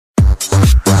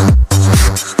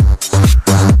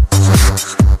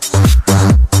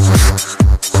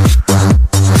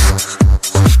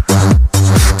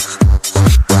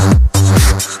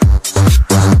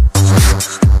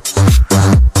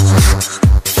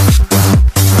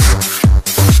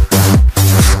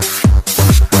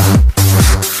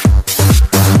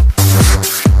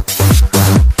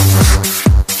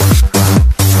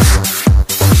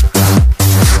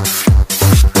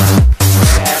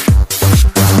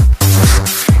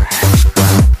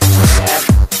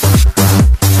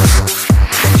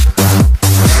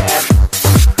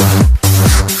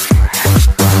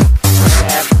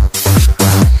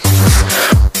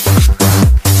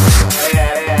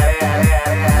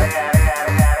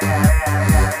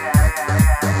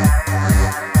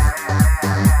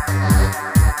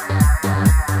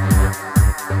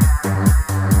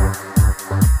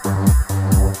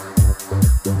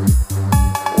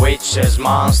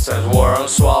monsters worm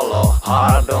swallow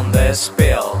hard on the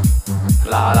spill.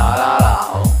 La la la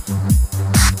la.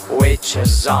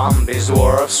 Witches, zombies,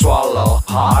 worm swallow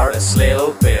hardest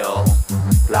little pill.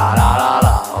 La la la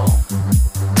la.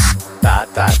 Ta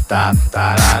ta ta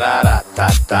ta ra ra ra ta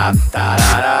ta ta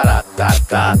ra ra ra ta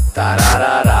ta ta ra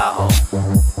ra ra.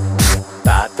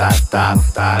 Ta ta ta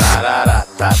ta ra ra ra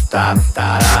ta ta ta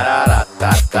ra ra ra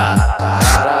ta ta ta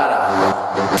ra ra ra.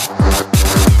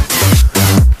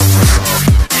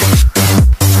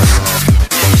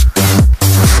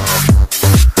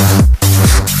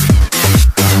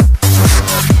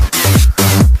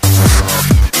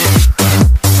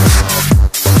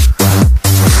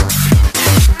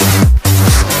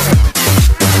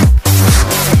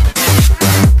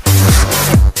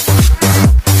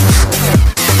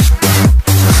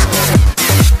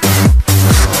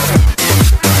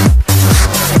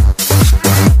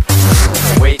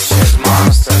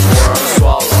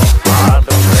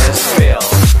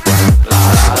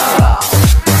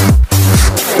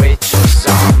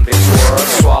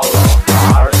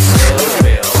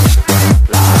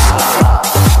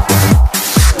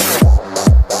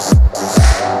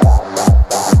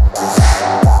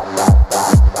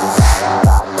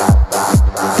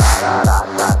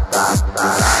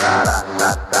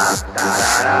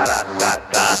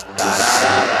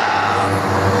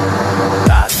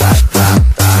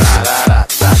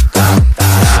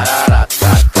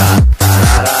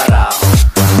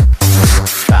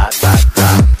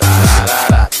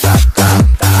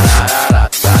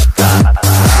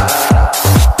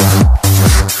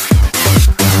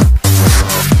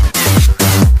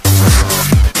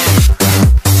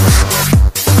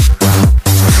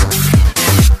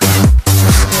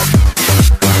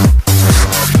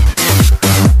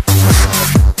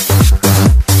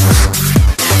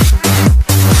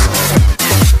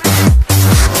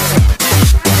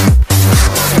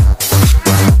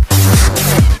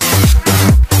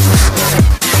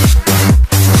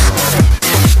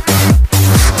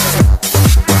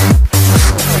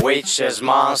 Witches,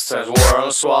 monsters,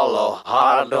 worm swallow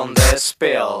hard on the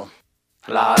spill.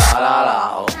 La la la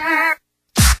la.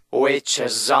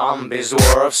 Witches, zombies,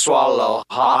 worm swallow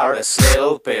hardest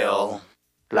little pill.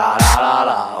 La la la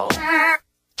la.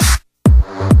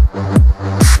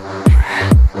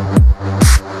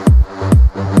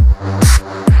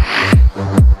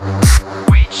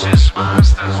 Witches,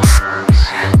 monsters, worms.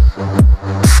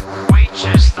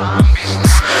 Witches, zombies,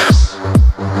 worms.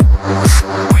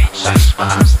 Witches,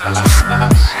 monsters,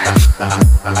 worms.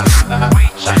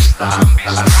 Witches,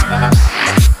 zombies, worms.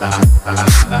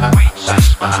 Witches,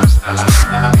 monsters,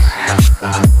 worms.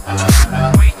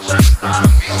 Witches,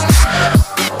 zombies, worms.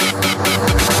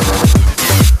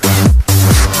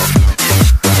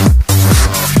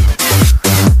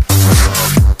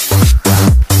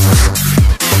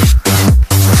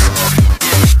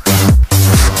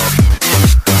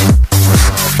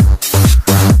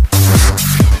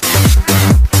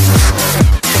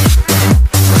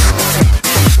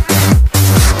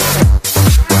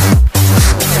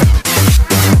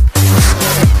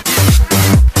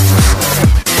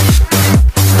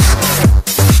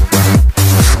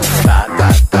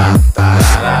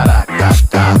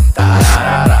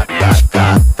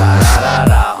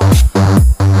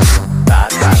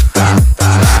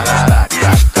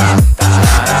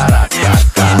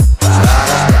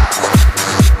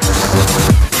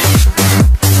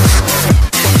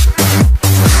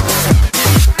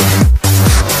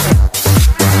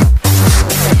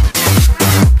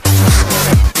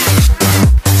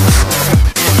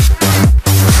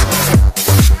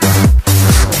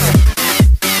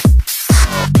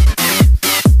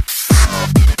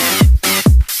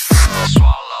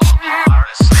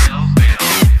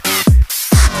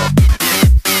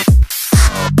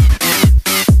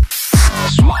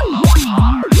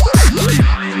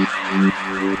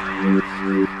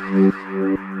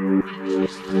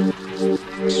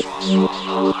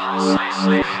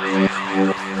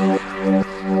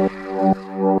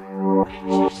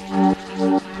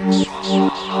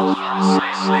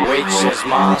 Witches,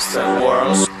 monsters,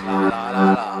 worms,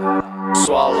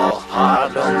 swallow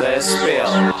hard on the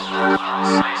spill.